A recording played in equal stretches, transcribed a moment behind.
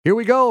Here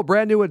we go,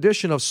 brand new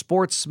edition of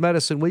Sports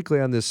Medicine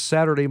Weekly on this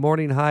Saturday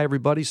morning. Hi,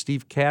 everybody.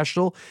 Steve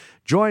Cashel,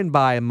 joined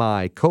by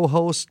my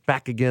co-host,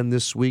 back again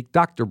this week,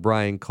 Dr.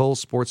 Brian Cole,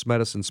 sports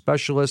medicine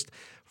specialist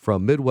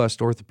from Midwest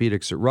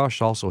Orthopedics at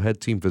Rush, also head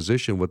team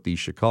physician with the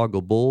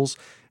Chicago Bulls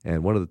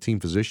and one of the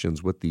team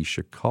physicians with the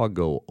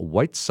Chicago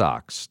White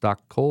Sox. Doc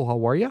Cole,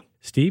 how are you?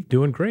 Steve,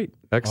 doing great.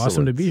 Excellent.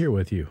 Awesome to be here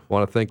with you. I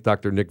want to thank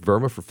Dr. Nick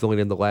Verma for filling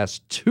in the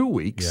last 2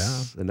 weeks.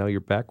 Yeah. And now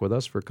you're back with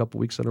us for a couple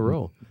weeks in a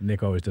row.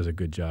 Nick always does a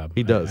good job.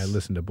 He does. I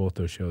listened to both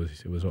those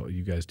shows. It was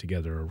you guys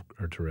together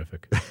are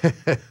terrific.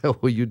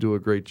 Well, you do a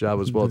great job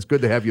as well. It's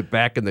good to have you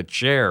back in the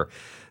chair.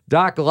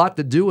 Doc, a lot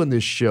to do in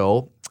this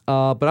show,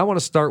 but I want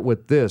to start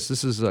with this.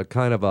 This is a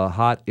kind of a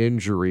hot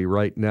injury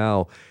right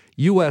now.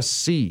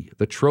 USC,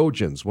 the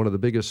Trojans, one of the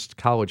biggest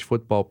college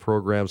football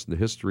programs in the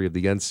history of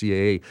the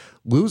NCAA,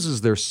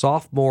 loses their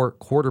sophomore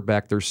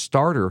quarterback, their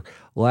starter,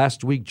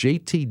 last week.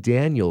 JT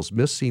Daniels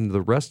missing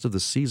the rest of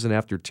the season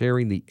after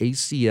tearing the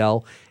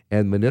ACL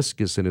and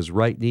meniscus in his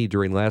right knee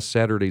during last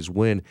Saturday's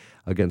win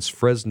against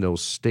Fresno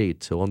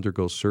State. He'll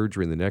undergo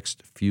surgery in the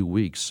next few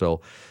weeks.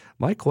 So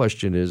my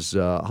question is,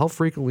 how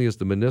frequently is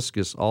the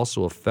meniscus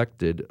also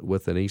affected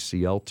with an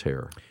ACL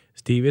tear?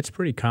 Steve, it's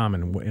pretty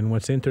common. And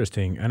what's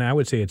interesting, and I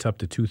would say it's up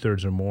to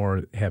 2/3 or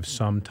more have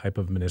some type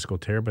of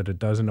meniscal tear, but it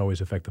doesn't always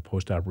affect the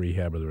post-op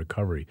rehab or the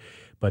recovery.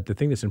 But the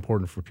thing that's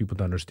important for people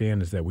to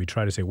understand is that we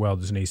try to say, well,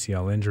 there's an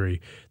ACL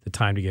injury. The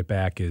time to get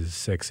back is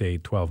 6,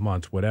 8, 12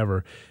 months,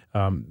 whatever.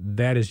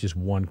 That is just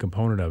one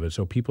component of it.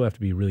 So people have to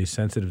be really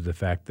sensitive to the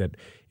fact that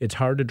it's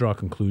hard to draw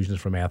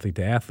conclusions from athlete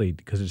to athlete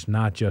because it's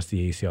not just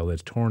the ACL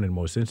that's torn. In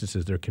most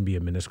instances, there can be a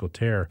meniscal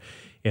tear,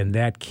 and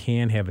that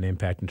can have an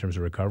impact in terms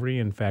of recovery.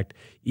 In fact,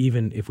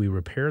 even if we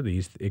repair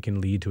these, it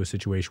can lead to a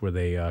situation where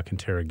they can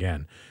tear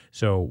again.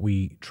 So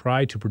we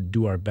try to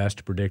do our best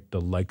to predict the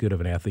likelihood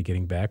of an athlete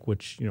getting back,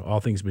 which, all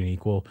things being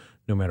equal,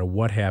 no matter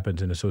what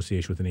happens in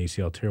association with an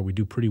ACL tear, we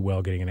do pretty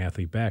well getting an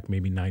athlete back,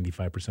 maybe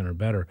 95% or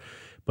better.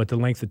 But the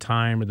length of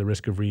time or the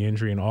risk of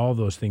re-injury and all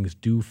those things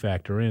do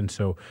factor in.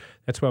 So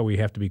that's why we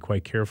have to be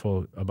quite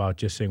careful about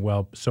just saying,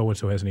 well,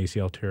 so-and-so has an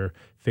ACL tear,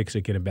 fix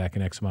it, get him back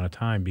in X amount of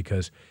time,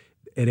 because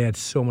it adds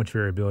so much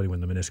variability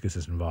when the meniscus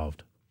is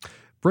involved.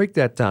 Break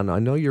that down. I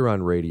know you're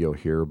on radio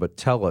here, but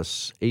tell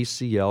us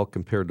ACL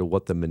compared to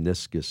what the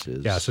meniscus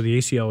is. Yeah, so the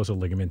ACL is a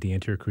ligament, the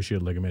anterior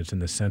cruciate ligament. It's in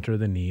the center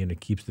of the knee, and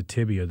it keeps the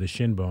tibia, the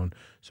shin bone,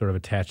 sort of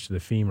attached to the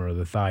femur or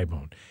the thigh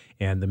bone.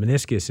 And the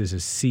meniscus is a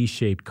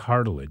C-shaped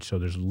cartilage. So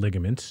there's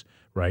ligaments,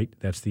 right?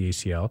 That's the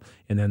ACL.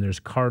 And then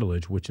there's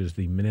cartilage, which is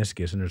the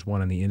meniscus, and there's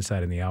one on the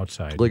inside and the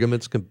outside.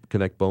 Ligaments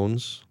connect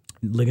bones?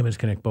 Ligaments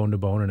connect bone to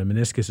bone, and a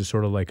meniscus is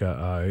sort of like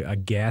a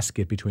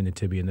gasket between the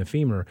tibia and the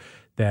femur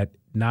that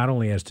not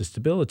only adds to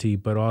stability,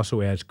 but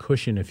also adds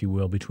cushion, if you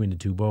will, between the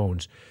two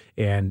bones.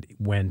 And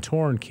when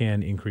torn,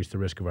 can increase the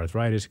risk of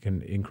arthritis,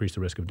 can increase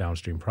the risk of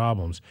downstream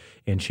problems,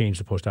 and change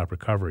the post-op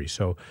recovery.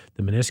 So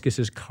the meniscus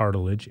is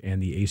cartilage,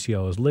 and the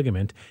ACL is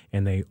ligament,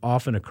 and they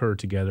often occur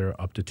together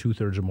up to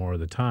 2/3 or more of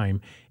the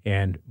time,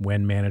 and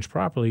when managed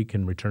properly,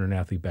 can return an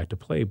athlete back to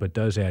play, but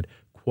does add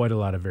quite a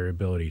lot of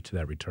variability to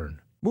that return.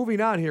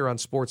 Moving on here on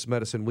Sports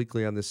Medicine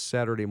Weekly on this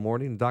Saturday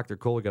morning, Dr.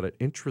 Cole got an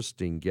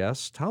interesting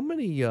guest. How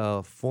many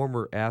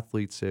former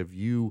athletes have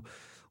you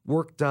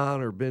worked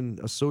on or been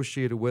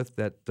associated with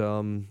that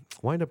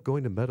wind up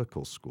going to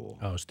medical school?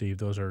 Oh, Steve,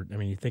 those are,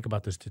 you think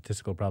about the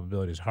statistical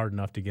probability. It's hard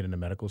enough to get into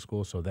medical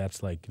school, so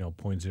that's like,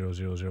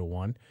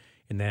 0.0001.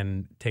 And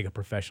then take a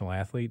professional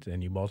athlete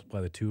and you multiply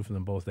the two from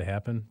them both to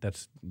happen.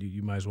 That's,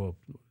 you might as well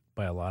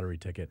buy a lottery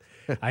ticket.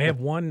 I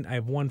have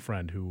one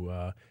friend who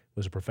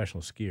was a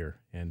professional skier,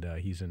 and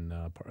he's in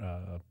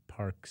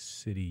Park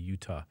City,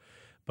 Utah.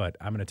 But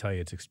I'm going to tell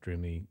you, it's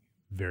extremely,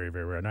 very,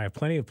 very rare. And I have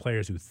plenty of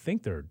players who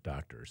think they're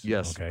doctors.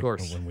 Yes, okay, of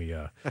course. when we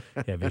have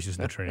issues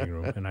in the training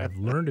room. And I've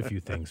learned a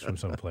few things from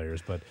some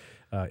players, but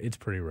it's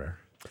pretty rare.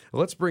 Well,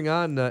 let's bring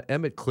on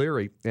Emmett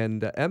Cleary.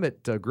 And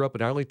Emmett grew up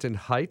in Arlington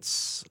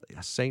Heights,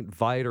 St.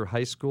 Viator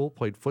High School,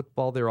 played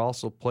football there,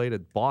 also played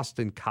at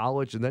Boston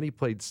College, and then he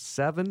played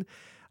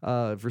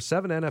for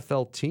 7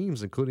 NFL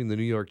teams, including the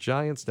New York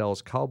Giants,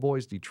 Dallas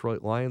Cowboys,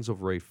 Detroit Lions,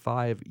 over a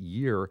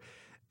 5-year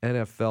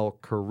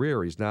NFL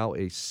career. He's now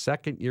a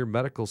second-year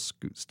medical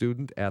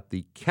student at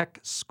the Keck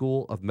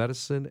School of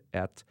Medicine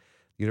at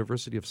the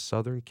University of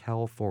Southern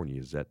California.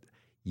 He's at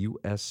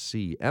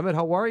USC. Emmett,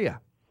 how are you?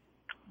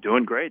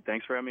 Doing great.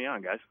 Thanks for having me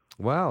on, guys.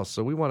 Wow.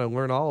 So we want to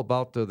learn all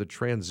about the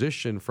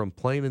transition from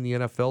playing in the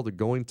NFL to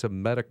going to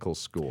medical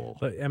school.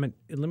 But, Emmett,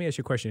 let me ask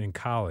you a question. In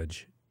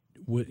college,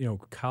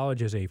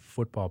 college as a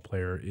football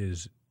player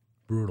is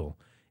brutal,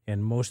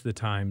 and most of the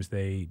times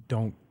they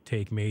don't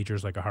take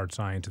majors like a hard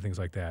science and things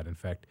like that. In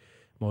fact,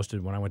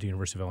 when I went to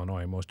University of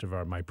Illinois, most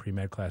of my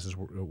pre-med classes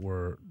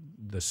were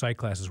the psych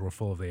classes were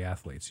full of the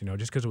athletes.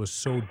 Just because it was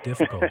so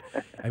difficult.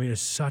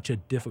 It's such a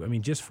difficult.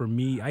 Just for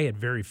me, I had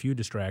very few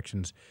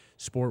distractions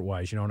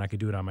sport-wise. And I could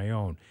do it on my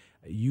own.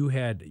 You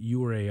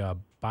were a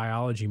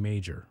biology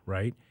major,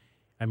 right?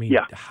 I mean,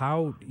 Yeah.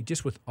 how,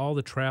 just with all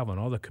the travel and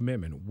all the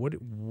commitment,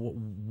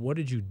 what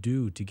did you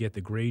do to get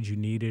the grades you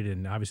needed?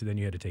 And obviously then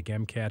you had to take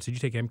MCATs. Did you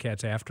take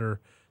MCATs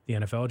after the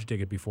NFL, or did you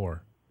take it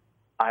before?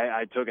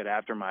 I took it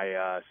after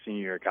my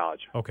senior year of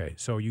college. Okay,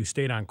 so you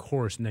stayed on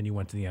course and then you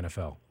went to the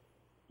NFL.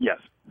 Yes.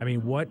 I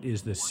mean, what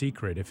is the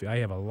secret? If I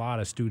have a lot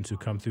of students who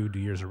come through, do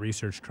years of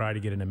research, try to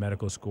get into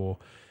medical school,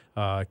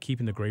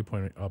 keeping the grade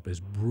point up is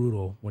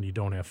brutal when you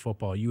don't have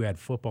football. You add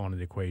football into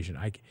the equation.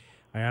 I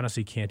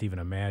honestly can't even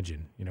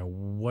imagine.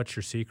 What's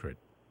your secret?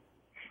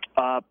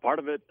 Part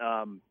of it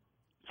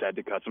had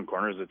to cut some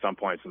corners at some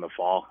points in the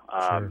fall.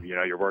 Sure.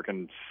 You're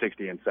working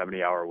 60 and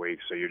 70-hour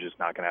weeks, so you're just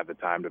not going to have the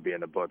time to be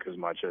in the book as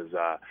much as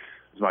a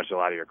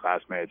lot of your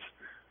classmates.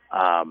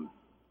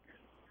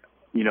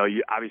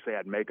 You obviously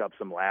had to make up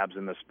some labs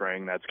in the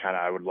spring. That's kind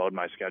of, I would load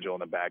my schedule in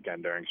the back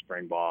end during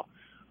spring ball.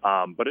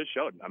 But it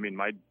showed. I mean,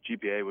 my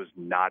GPA was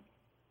not,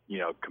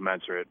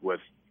 commensurate with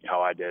how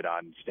I did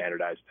on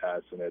standardized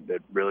tests, and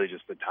it really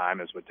just the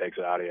time is what takes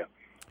it out of you.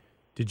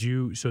 Did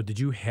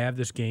you have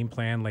this game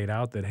plan laid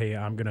out that, hey,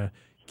 I'm going to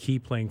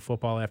keep playing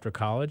football after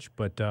college,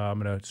 but I'm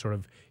going to sort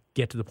of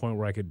get to the point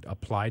where I could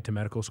apply to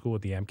medical school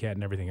with the MCAT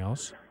and everything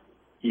else?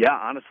 Yeah,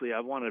 honestly,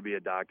 I've wanted to be a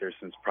doctor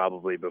since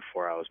probably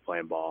before I was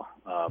playing ball.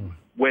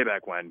 Way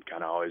back when,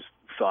 kind of always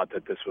thought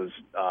that this was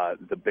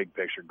the big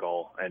picture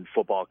goal, and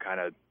football kind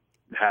of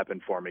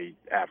happened for me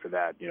after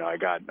that.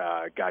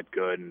 I got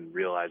good and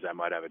realized I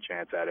might have a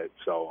chance at it.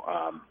 So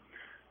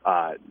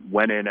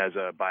went in as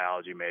a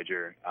biology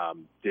major,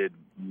 did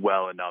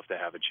well enough to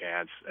have a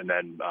chance, and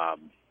then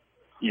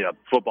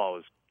football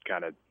was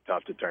kind of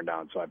tough to turn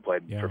down. So I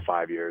played for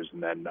 5 years,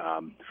 and then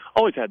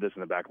always had this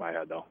in the back of my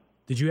head though.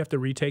 Did you have to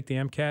retake the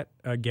MCAT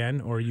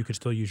again, or you could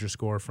still use your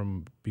score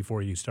from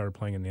before you started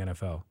playing in the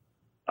NFL?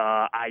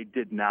 I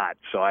did not.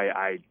 So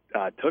I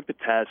took the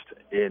test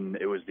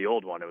it was the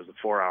old one. It was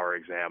a 4-hour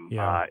exam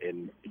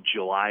in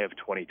July of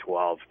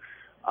 2012.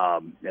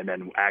 And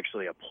then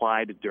actually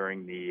applied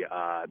during the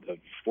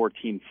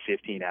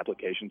 14-15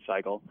 application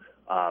cycle.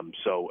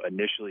 So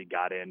initially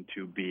got in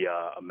to be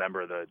a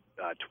member of the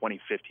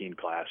 2015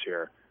 class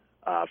here,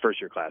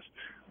 first-year class.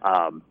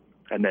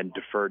 And then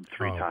deferred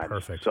 3 times.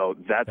 Perfect. So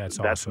that's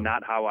awesome.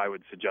 not how I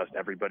would suggest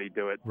everybody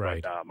do it.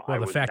 Right. But, well, I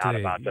the was fact not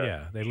that about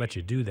to. they let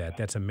you do that,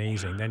 that's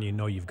amazing. Then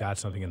you've got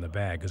something in the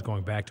bag, because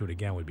going back to it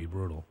again would be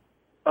brutal.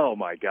 Oh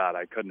my God,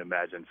 I couldn't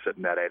imagine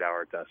sitting that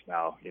 8-hour test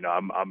now.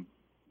 I'm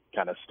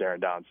kind of staring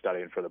down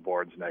studying for the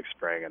boards next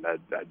spring, and that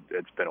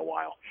it's been a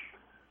while.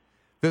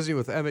 Visiting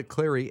with Emmett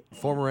Cleary,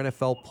 former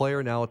NFL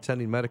player, now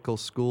attending medical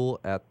school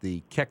at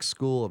the Keck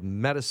School of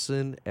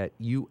Medicine at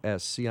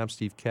USC. I'm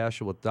Steve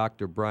Cashel with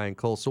Dr. Brian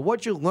Cole. So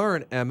what'd you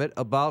learn, Emmett,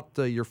 about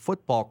your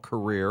football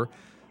career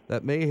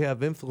that may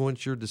have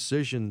influenced your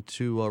decision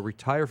to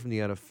retire from the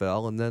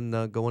NFL and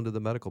then go into the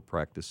medical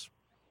practice?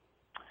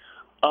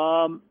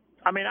 I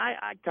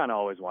kind of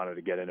always wanted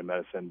to get into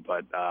medicine,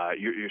 but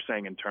you're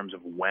saying in terms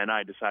of when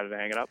I decided to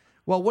hang it up?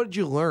 Well, what did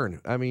you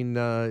learn? I mean,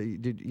 were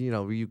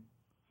you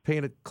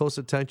paying close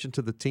attention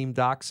to the team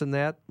docs and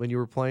that when you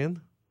were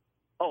playing?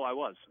 Oh, I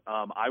was.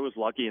 I was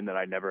lucky in that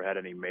I never had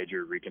any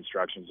major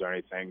reconstructions or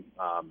anything.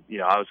 I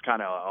was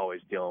kind of always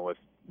dealing with,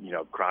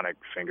 chronic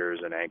fingers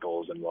and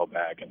ankles and low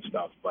back and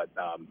stuff, but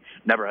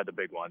never had the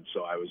big ones.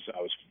 So I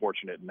was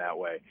fortunate in that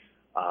way.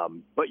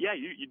 But yeah,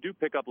 you do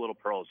pick up little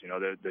pearls.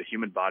 The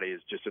human body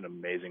is just an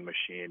amazing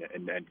machine,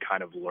 and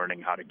kind of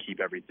learning how to keep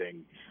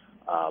everything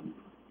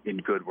in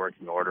good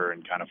working order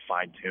and kind of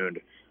fine-tuned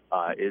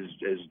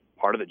is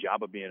part of the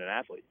job of being an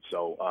athlete.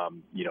 So,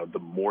 the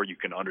more you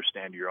can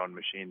understand your own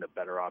machine, the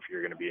better off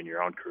you're going to be in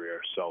your own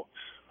career. So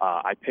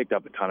I picked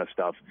up a ton of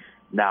stuff.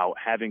 Now,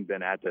 having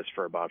been at this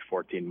for about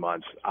 14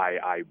 months,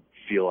 I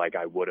feel like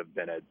I would have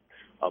been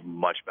a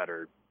much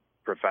better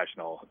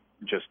professional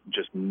just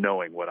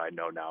knowing what I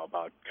know now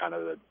about kind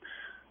of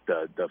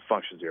the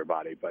functions of your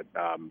body. But,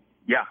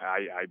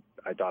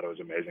 I thought it was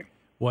amazing.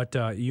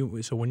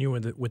 So when you were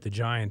with the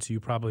Giants, you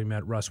probably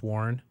met Russ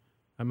Warren.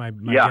 My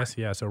guess,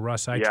 yeah. So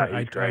Russ,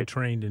 I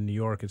trained in New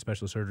York in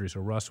special surgery.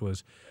 So Russ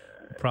was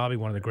probably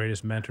one of the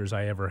greatest mentors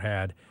I ever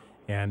had,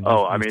 and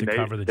used to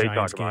cover the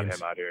Giants talk about games.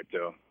 him out here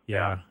too.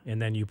 Yeah,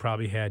 and then you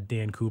probably had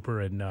Dan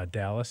Cooper in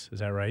Dallas. Is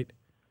that right?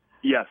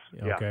 Yes.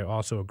 Okay. Yeah.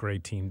 Also a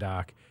great team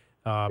doc.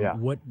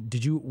 What do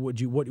you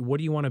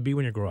want to be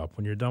when you grow up?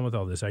 When you're done with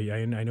all this,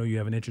 I know you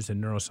have an interest in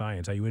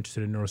neuroscience. Are you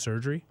interested in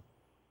neurosurgery?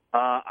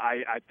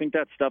 I think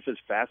that stuff is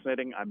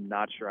fascinating. I'm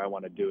not sure I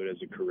want to do it as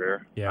a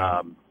career.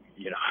 Yeah.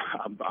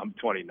 I'm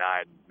 29.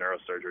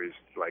 Neurosurgery is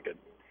like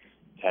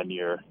a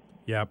 10-year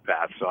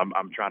path, so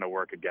I'm trying to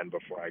work again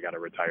before I got to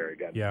retire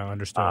again. Yeah,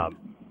 understood.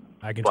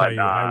 I can tell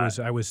you,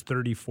 I was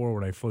 34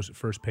 when I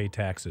first paid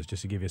taxes,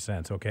 just to give you a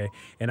sense. Okay,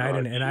 and I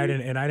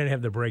didn't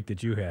have the break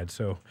that you had.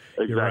 So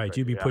You're right.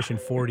 You'd be pushing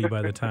 40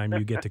 by the time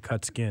you get to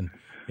cut skin.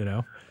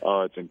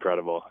 Oh, it's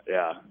incredible.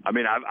 Yeah, I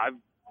mean, I've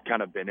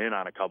kind of been in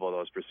on a couple of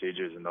those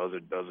procedures, and those are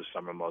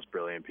some of the most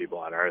brilliant people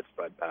on earth,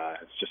 but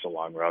it's just a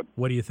long road.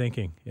 What are you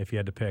thinking if you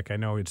had to pick? I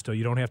know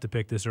you don't have to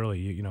pick this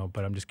early,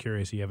 but I'm just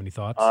curious. Do you have any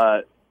thoughts?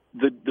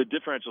 The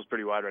differential is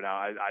pretty wide right now.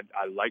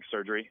 I like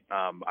surgery.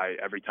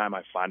 Every time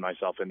I find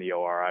myself in the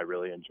OR, I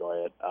really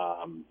enjoy it.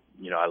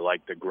 I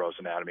like the gross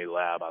anatomy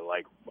lab. I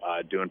like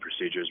doing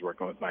procedures,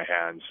 working with my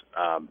hands.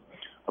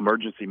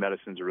 Emergency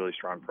medicine is a really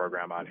strong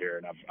program out here,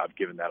 and I've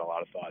given that a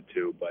lot of thought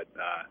too. But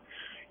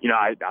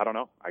I don't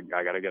know. I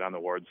got to get on the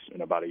wards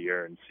in about a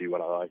year and see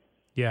what I like.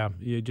 Yeah,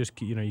 you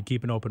just you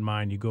keep an open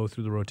mind. You go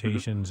through the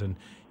rotations, and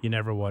you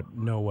never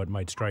know what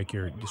might strike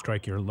your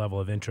level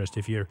of interest.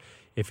 If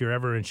you're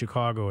ever in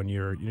Chicago, and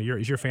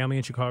is your family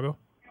in Chicago?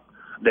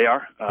 They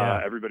are.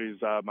 Yeah.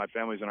 Everybody's. My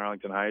family's in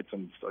Arlington Heights,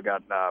 and still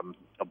got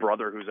a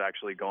brother who's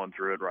actually going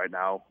through it right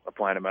now,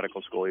 applying to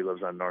medical school. He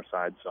lives on the north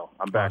side, so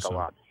I'm back Awesome. a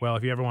lot. Well,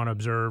 if you ever want to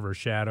observe or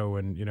shadow,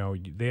 and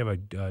they have a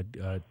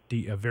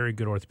very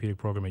good orthopedic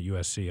program at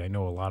USC. I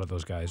know a lot of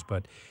those guys,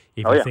 but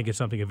if you think it's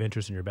something of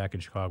interest and you're back in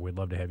Chicago, we'd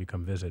love to have you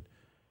come visit.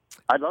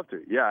 I'd love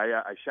to. Yeah,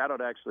 I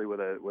shadowed actually with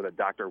a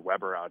Dr.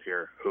 Weber out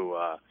here who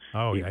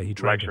he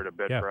trained lectured a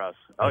bit for us.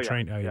 We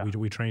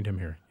trained him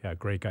here. Yeah,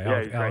 great guy.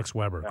 Yeah, Alex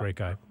Weber, great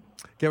guy.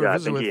 I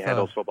think he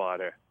handles football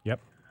out here. Yep.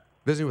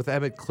 Visiting with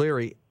Emmett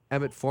Cleary.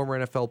 Emmett, former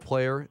NFL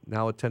player,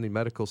 now attending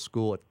medical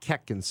school at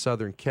Keck in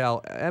Southern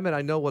Cal. Emmett,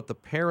 I know what the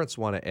parents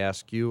want to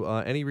ask you.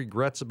 Any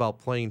regrets about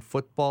playing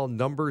football?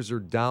 Numbers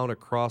are down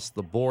across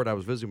the board. I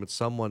was visiting with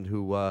someone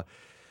who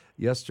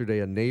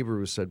yesterday, a neighbor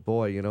who said,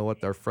 boy, you know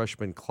what, our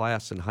freshman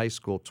class in high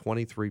school,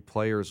 23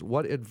 players.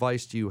 What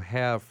advice do you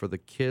have for the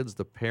kids,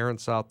 the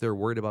parents out there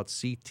worried about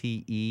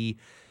CTE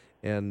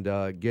and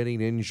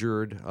getting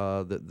injured,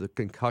 the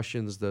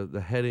concussions,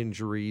 the head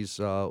injuries,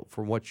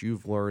 from what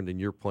you've learned in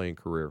your playing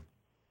career?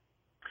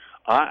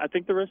 I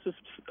think the risk is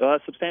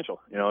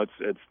substantial.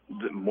 It's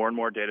more and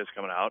more data is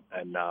coming out,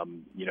 and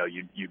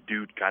you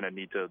do kind of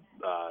need to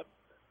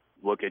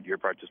look at your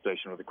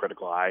participation with a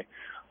critical eye.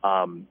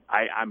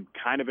 I'm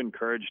kind of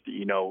encouraged,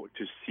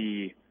 to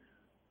see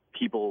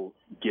people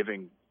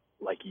giving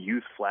like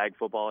youth flag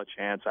football a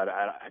chance.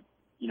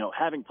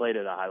 Having played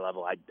at a high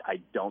level, I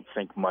don't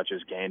think much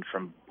is gained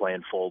from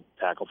playing full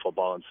tackle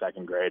football in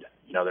second grade.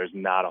 There's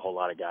not a whole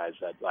lot of guys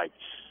that like.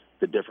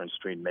 The difference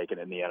between making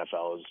it in the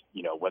NFL is,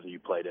 whether you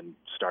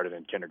started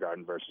in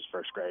kindergarten versus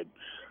first grade.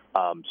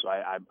 So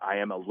I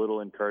am a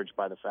little encouraged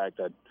by the fact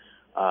that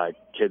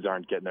kids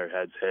aren't getting their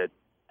heads hit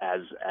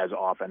as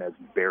often as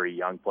very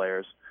young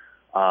players.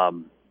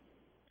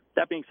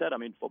 That being said,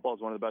 football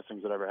is one of the best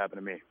things that ever happened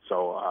to me.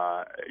 So,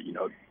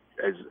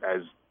 as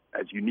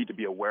you need to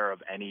be aware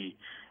of any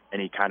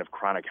kind of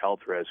chronic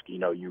health risk,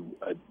 you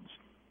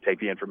take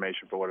the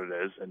information for what it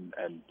is and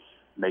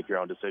make your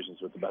own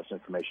decisions with the best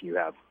information you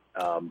have.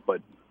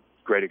 But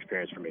great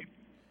experience for me.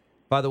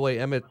 By the way,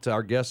 Emmett,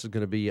 our guest is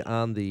going to be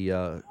on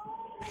the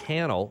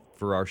panel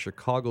for our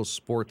Chicago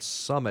Sports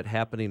Summit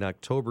happening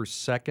October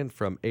 2nd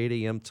from 8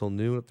 a.m. till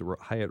noon at the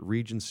Hyatt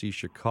Regency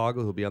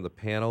Chicago. He'll be on the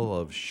panel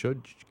of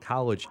Should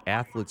College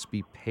Athletes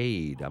Be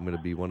Paid? I'm going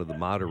to be one of the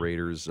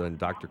moderators, and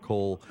Dr.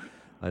 Cole,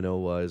 I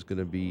know, is going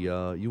to be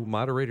you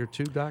moderator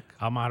too, Doc?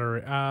 I'll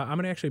moderate. I'm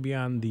going to actually be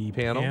on the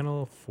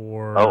panel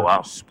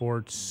for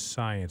sports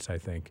science, I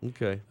think.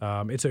 Okay.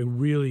 It's a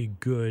really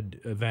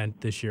good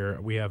event this year.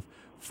 We have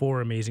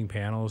 4 amazing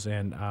panels,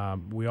 and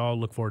we all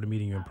look forward to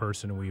meeting you in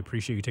person, and we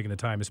appreciate you taking the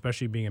time,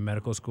 especially being in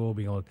medical school.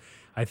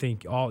 I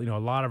think a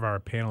lot of our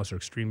panelists are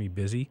extremely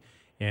busy,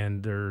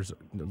 and there's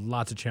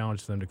lots of challenge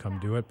for them to come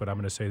do it, but I'm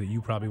going to say that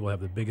you probably will have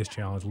the biggest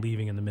challenge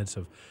leaving in the midst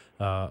of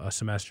a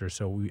semester,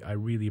 so I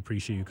really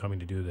appreciate you coming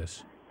to do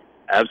this.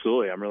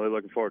 Absolutely. I'm really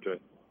looking forward to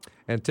it.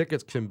 And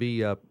tickets can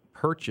be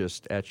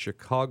purchased at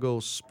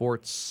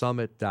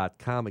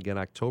chicagosportssummit.com. Again,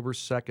 October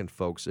 2nd,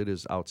 folks. It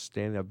is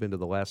outstanding. I've been to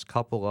the last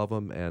couple of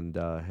them and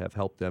have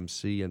helped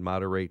MC and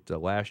moderate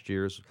last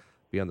year's.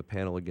 Be on the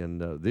panel again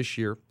this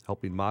year,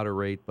 helping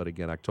moderate. But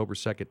again, October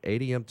 2nd,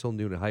 8 a.m. till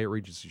noon at Hyatt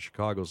Regency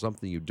Chicago,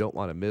 something you don't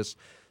want to miss.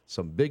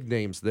 Some big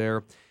names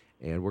there,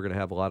 and we're going to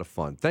have a lot of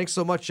fun. Thanks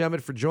so much,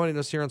 Emmett, for joining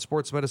us here on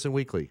Sports Medicine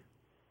Weekly.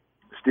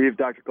 Steve,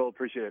 Dr. Cole,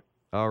 appreciate it.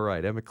 All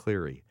right, Emmett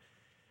Cleary.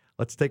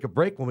 Let's take a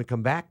break. When we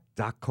come back,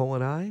 Doc Cole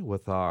and I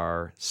with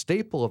our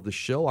staple of the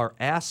show, our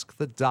Ask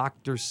the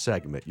Doctor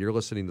segment. You're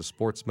listening to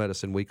Sports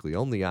Medicine Weekly,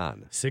 only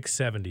on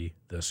 670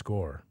 The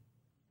Score.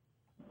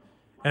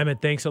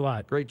 Emmett, thanks a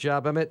lot. Great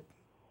job, Emmett.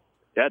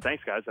 Yeah,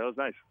 thanks, guys. That was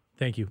nice.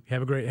 Thank you.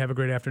 Have a great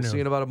afternoon. See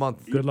you in about a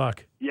month. Good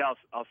luck. Yeah,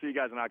 I'll see you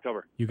guys in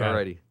October. You got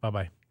Alrighty. it.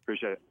 Bye-bye.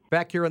 Appreciate it.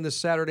 Back here on this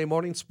Saturday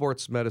morning,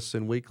 Sports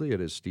Medicine Weekly.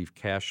 It is Steve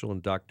Cashel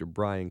and Dr.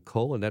 Brian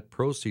Cole. And net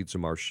proceeds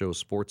from our show,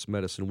 Sports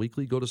Medicine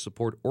Weekly, go to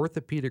support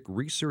orthopedic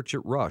research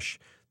at Rush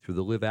through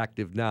the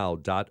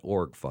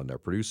liveactivenow.org fund. Our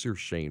producer,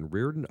 Shane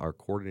Reardon. Our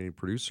coordinating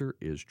producer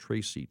is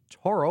Tracy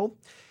Toro.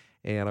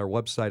 And our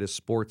website is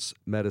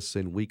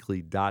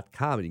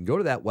sportsmedicineweekly.com. And you can go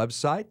to that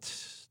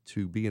website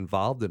to be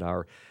involved in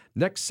our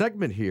next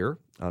segment here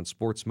on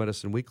Sports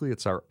Medicine Weekly.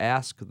 It's our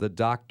Ask the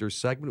Doctor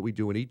segment we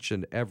do in each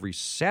and every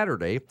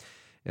Saturday.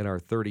 in our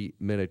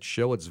 30-minute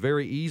show. It's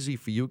very easy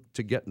for you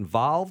to get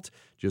involved.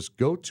 Just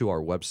go to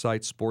our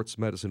website,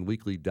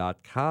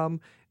 sportsmedicineweekly.com,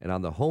 and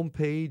on the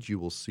homepage, you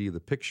will see the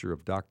picture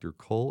of Dr.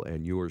 Cole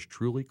and yours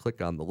truly.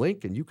 Click on the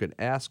link, and you can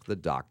ask the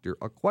doctor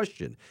a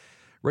question.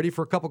 Ready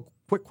for a couple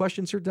quick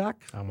questions here,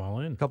 Doc? I'm all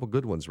in. A couple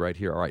good ones right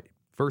here. All right,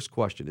 first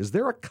question. Is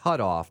there a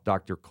cutoff,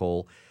 Dr.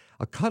 Cole,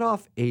 a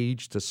cutoff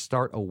age to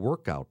start a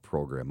workout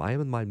program? I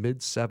am in my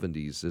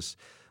mid-70s, this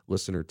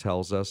listener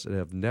tells us, and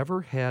have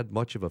never had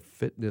much of a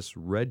fitness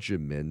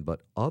regimen,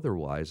 but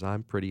otherwise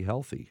I'm pretty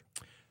healthy.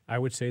 I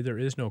would say there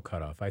is no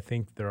cutoff. I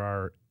think there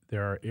are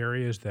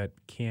areas that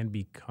can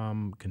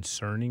become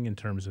concerning in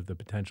terms of the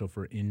potential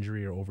for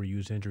injury or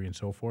overuse injury and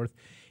so forth.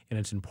 And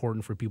it's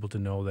important for people to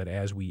know that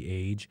as we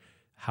age,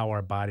 how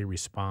our body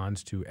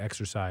responds to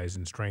exercise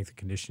and strength and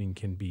conditioning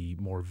can be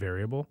more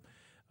variable.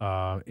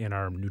 And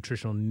our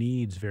nutritional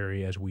needs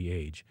vary as we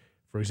age.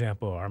 For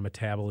example, our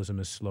metabolism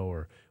is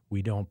slower.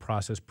 We don't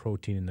process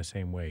protein in the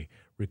same way.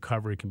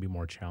 Recovery can be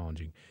more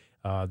challenging.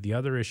 The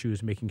other issue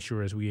is making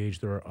sure as we age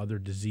there are other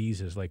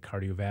diseases like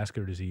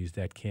cardiovascular disease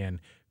that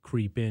can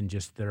creep in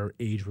just that are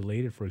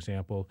age-related, for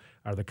example,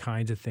 are the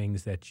kinds of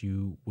things that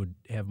you would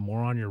have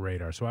more on your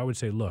radar. So I would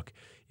say, look,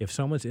 if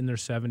someone's in their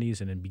 70s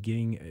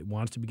and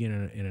wants to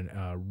begin in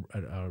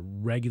a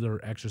regular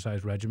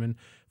exercise regimen,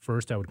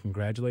 first I would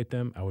congratulate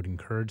them, I would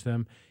encourage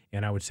them,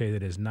 and I would say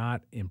that it is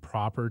not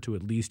improper to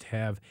at least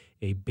have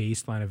a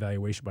baseline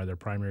evaluation by their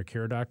primary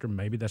care doctor.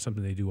 Maybe that's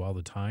something they do all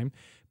the time,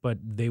 but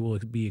they will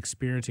be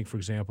experiencing, for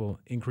example,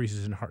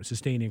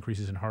 sustained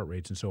increases in heart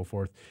rates and so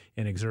forth,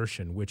 and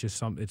exertion, which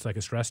is it's like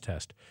a stress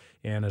test.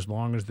 And as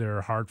long as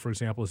their heart, for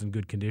example, is in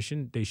good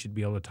condition, they should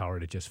be able to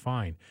tolerate it just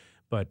fine.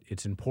 But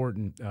it's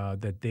important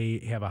that they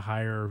have a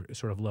higher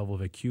sort of level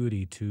of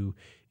acuity to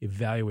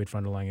evaluate for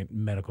underlying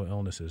medical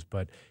illnesses.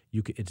 But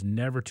it's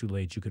never too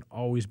late. You can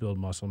always build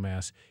muscle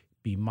mass.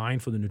 Be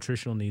mindful the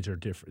nutritional needs are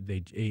different. They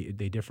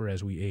differ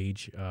as we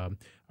age.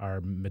 Our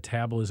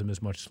metabolism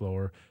is much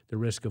slower. The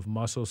risk of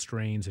muscle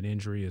strains and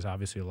injury is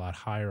obviously a lot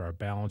higher. Our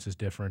balance is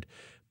different.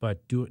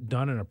 But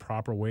done in a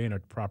proper way, in a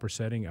proper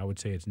setting, I would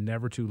say it's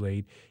never too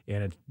late,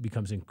 and it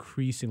becomes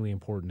increasingly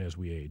important as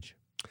we age.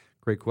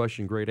 Great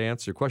question, great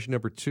answer. Question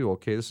number 2.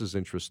 Okay, this is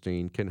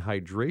interesting. Can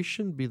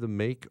hydration be the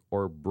make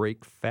or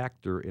break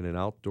factor in an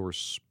outdoor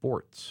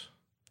sport?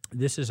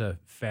 This is a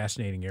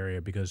fascinating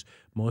area because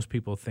most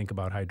people think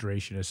about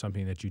hydration as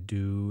something that you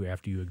do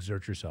after you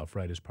exert yourself,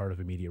 right, as part of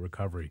immediate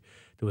recovery.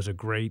 There was a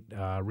great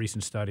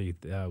recent study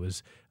that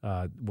was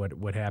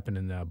what happened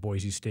in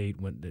Boise State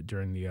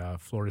during the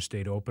Florida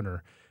State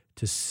opener.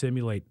 To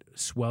simulate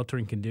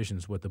sweltering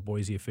conditions, what the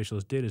Boise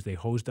officials did is they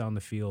hosed down the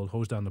field,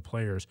 hosed down the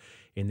players,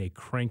 and they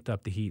cranked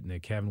up the heat in the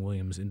Kevin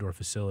Williams indoor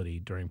facility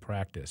during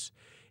practice.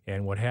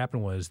 And what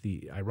happened was,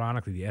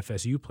 ironically, the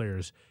FSU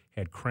players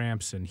had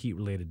cramps and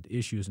heat-related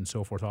issues and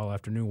so forth all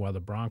afternoon, while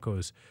the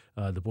Broncos,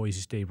 the Boise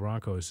State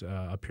Broncos,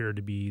 appeared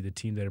to be the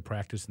team that had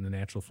practiced in the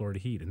natural Florida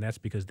heat. And that's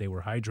because they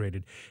were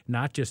hydrated,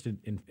 not just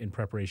in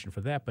preparation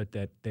for that, but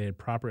that they had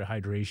proper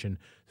hydration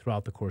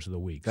throughout the course of the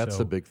week. That's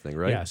the big thing,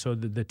 right? Yeah, so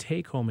the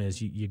take-home is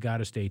you got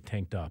to stay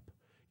tanked up.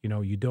 You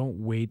know, you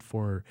don't wait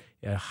for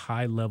a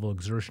high-level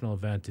exertional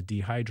event to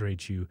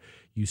dehydrate you.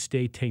 You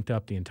stay tanked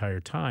up the entire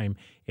time,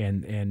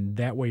 and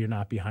that way you're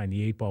not behind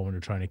the 8 ball when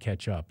you're trying to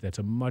catch up. That's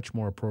a much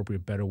more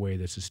appropriate, better way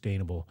that's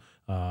sustainable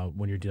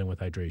when you're dealing with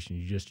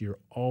hydration. You're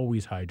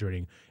always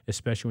hydrating,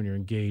 especially when you're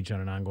engaged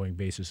on an ongoing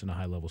basis in a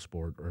high-level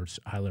sport or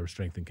high-level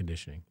strength and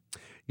conditioning.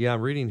 Yeah,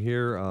 I'm reading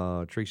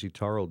here, Tracy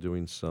Tarl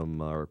doing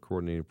our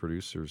coordinating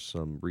producers,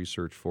 some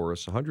research for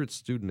us. 100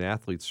 student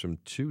athletes from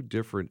 2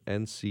 different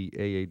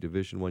NCAA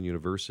Division I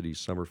universities,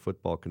 summer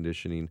football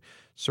conditioning,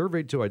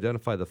 surveyed to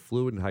identify the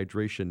fluid and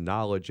hydration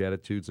knowledge,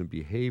 attitudes, and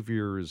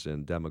behaviors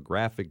and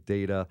demographic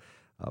data,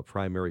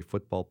 primary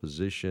football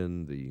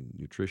position, the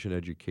nutrition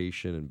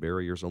education, and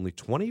barriers. Only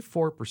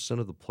 24%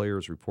 of the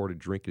players reported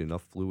drinking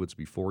enough fluids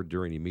before,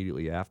 during,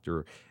 immediately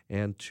after,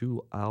 and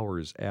 2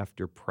 hours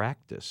after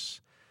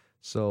practice.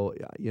 So,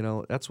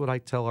 that's what I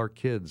tell our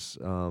kids,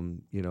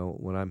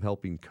 when I'm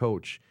helping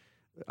coach.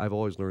 I've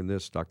always learned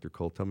this, Dr.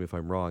 Cole, tell me if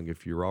I'm wrong.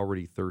 If you're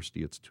already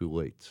thirsty, it's too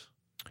late,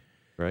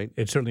 right?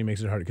 It certainly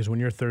makes it hard because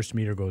when your thirst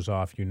meter goes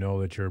off, you know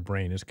that your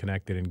brain is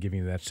connected and giving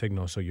you that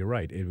signal. So you're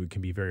right. It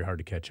can be very hard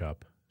to catch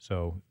up.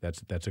 So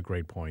that's a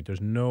great point.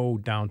 There's no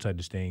downside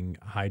to staying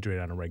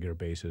hydrated on a regular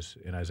basis.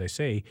 And as I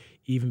say,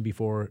 even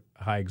before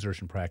high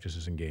exertion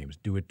practices and games,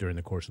 do it during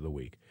the course of the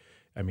week.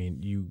 I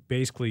mean,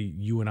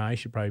 you and I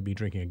should probably be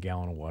drinking a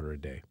gallon of water a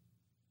day.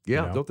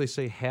 Yeah, Don't they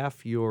say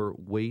half your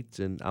weight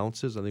in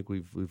ounces? I think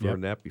we've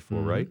learned that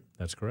before, right?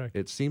 That's correct.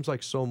 It seems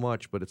like so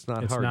much, but it's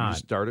not hard. You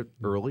start it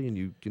early and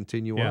you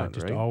continue on,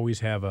 just right? always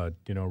have a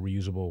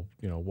reusable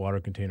water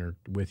container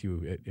with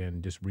you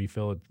and just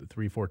refill it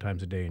 3-4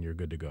 times a day and you're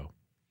good to go.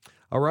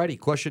 All righty,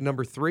 question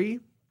number 3,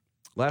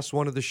 last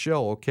one of the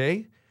show,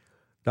 okay?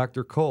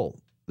 Dr. Cole,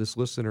 this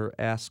listener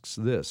asks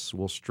this: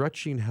 will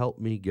stretching help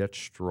me get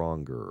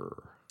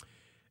stronger?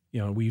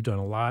 We've done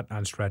a lot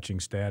on stretching,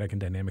 static and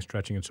dynamic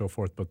stretching and so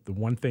forth, but the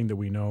one thing that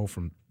we know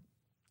from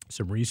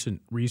some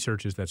recent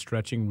research is that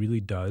stretching really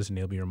does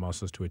enable your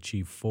muscles to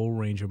achieve full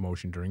range of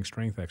motion during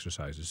strength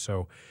exercises.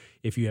 So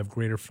if you have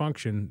greater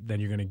function, then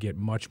you're going to get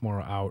much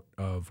more out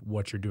of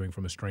what you're doing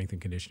from a strength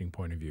and conditioning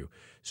point of view.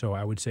 So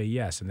I would say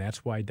yes, and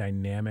that's why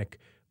dynamic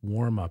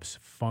warm-ups,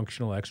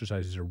 functional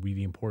exercises are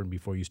really important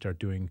before you start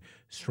doing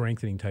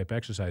strengthening type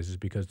exercises,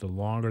 because the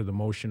longer the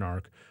motion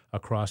arc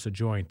across the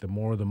joint, the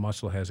more the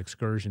muscle has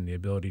excursion, the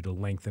ability to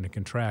lengthen and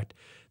contract,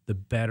 the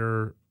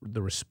better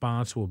the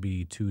response will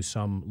be to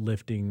some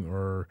lifting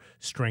or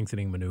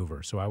strengthening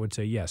maneuver. So I would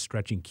say, yes,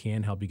 stretching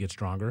can help you get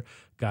stronger.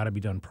 Got to be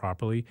done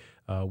properly.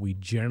 We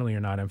generally are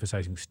not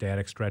emphasizing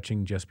static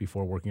stretching just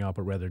before working out,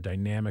 but rather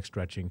dynamic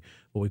stretching,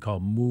 what we call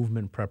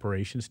movement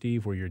preparation,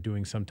 Steve, where you're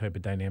doing some type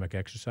of dynamic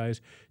exercise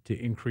to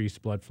increase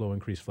blood flow,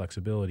 increase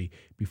flexibility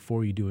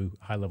before you do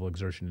high-level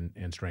exertion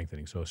and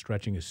strengthening. So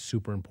stretching is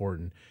super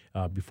important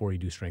before you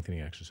do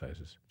strengthening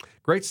exercises.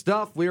 Great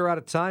stuff. We are out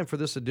of time for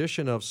this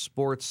edition of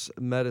Sports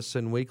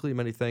Medicine Weekly.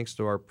 Many thanks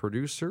to our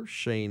producer,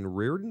 Shane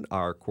Reardon.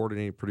 Our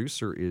coordinating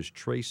producer is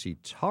Tracy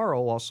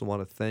Taro. Also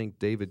want to thank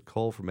David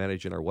Cole for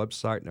managing our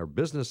website and our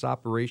business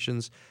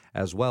operations,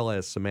 as well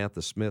as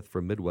Samantha Smith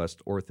from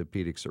Midwest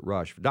Orthopedics at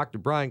Rush. For Dr.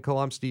 Brian Cole,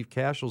 I'm Steve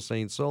Cashel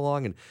saying so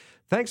long, and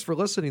thanks for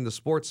listening to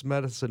Sports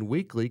Medicine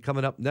Weekly.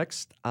 Coming up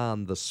next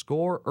on The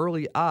Score,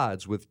 Early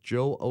Odds with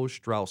Joe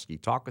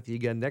Ostrowski. Talk with you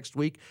again next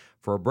week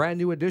for a brand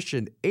new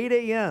edition, 8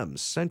 a.m.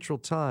 Central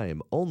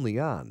Time, only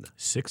on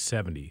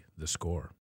 670, The Score.